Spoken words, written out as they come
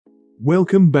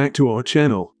Welcome back to our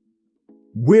channel.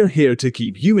 We're here to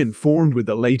keep you informed with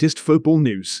the latest football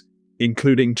news,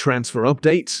 including transfer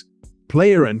updates,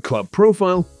 player and club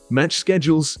profile, match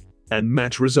schedules, and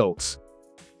match results.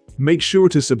 Make sure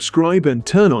to subscribe and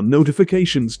turn on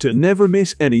notifications to never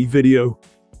miss any video.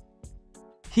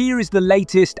 Here is the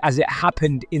latest as it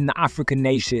happened in the African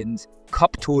Nations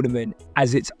Cup tournament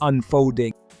as it's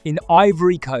unfolding in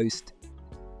Ivory Coast.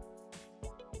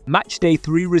 Matchday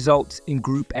 3 results in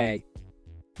Group A.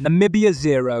 Namibia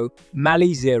 0,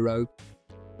 Mali 0,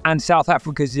 and South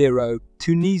Africa 0,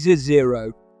 Tunisia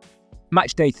 0.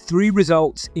 Matchday 3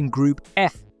 results in Group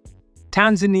F.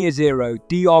 Tanzania 0,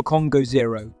 DR Congo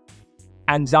 0,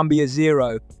 and Zambia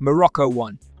 0, Morocco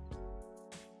 1.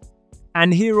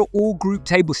 And here are all group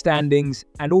table standings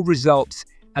and all results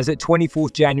as at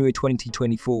 24th January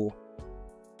 2024.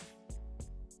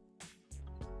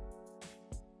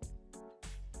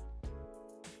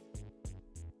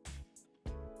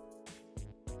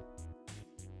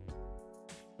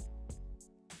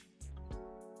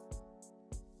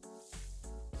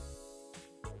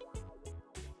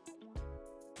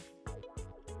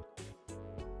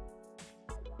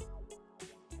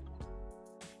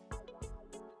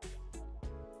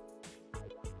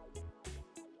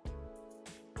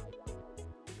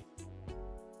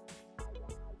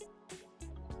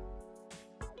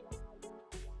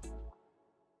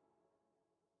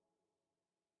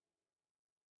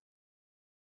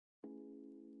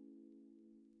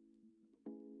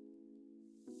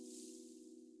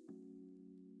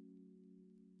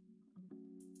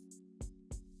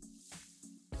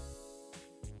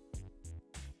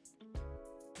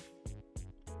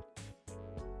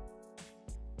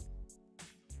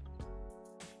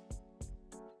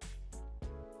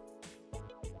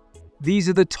 These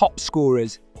are the top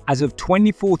scorers as of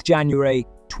 24th January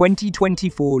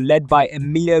 2024, led by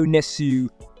Emilio Nesu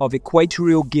of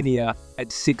Equatorial Guinea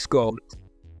at 6 goals.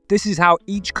 This is how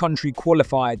each country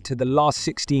qualified to the last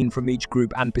 16 from each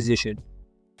group and position.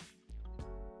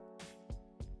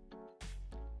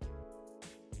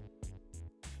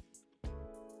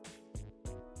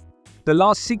 The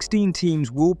last 16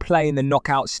 teams will play in the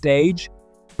knockout stage.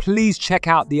 Please check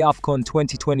out the AFCON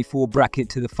 2024 bracket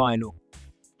to the final.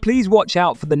 Please watch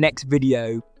out for the next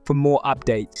video for more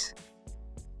updates.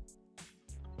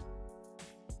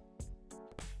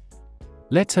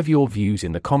 Let's have your views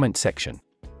in the comment section.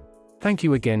 Thank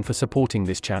you again for supporting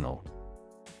this channel.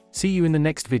 See you in the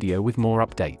next video with more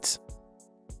updates.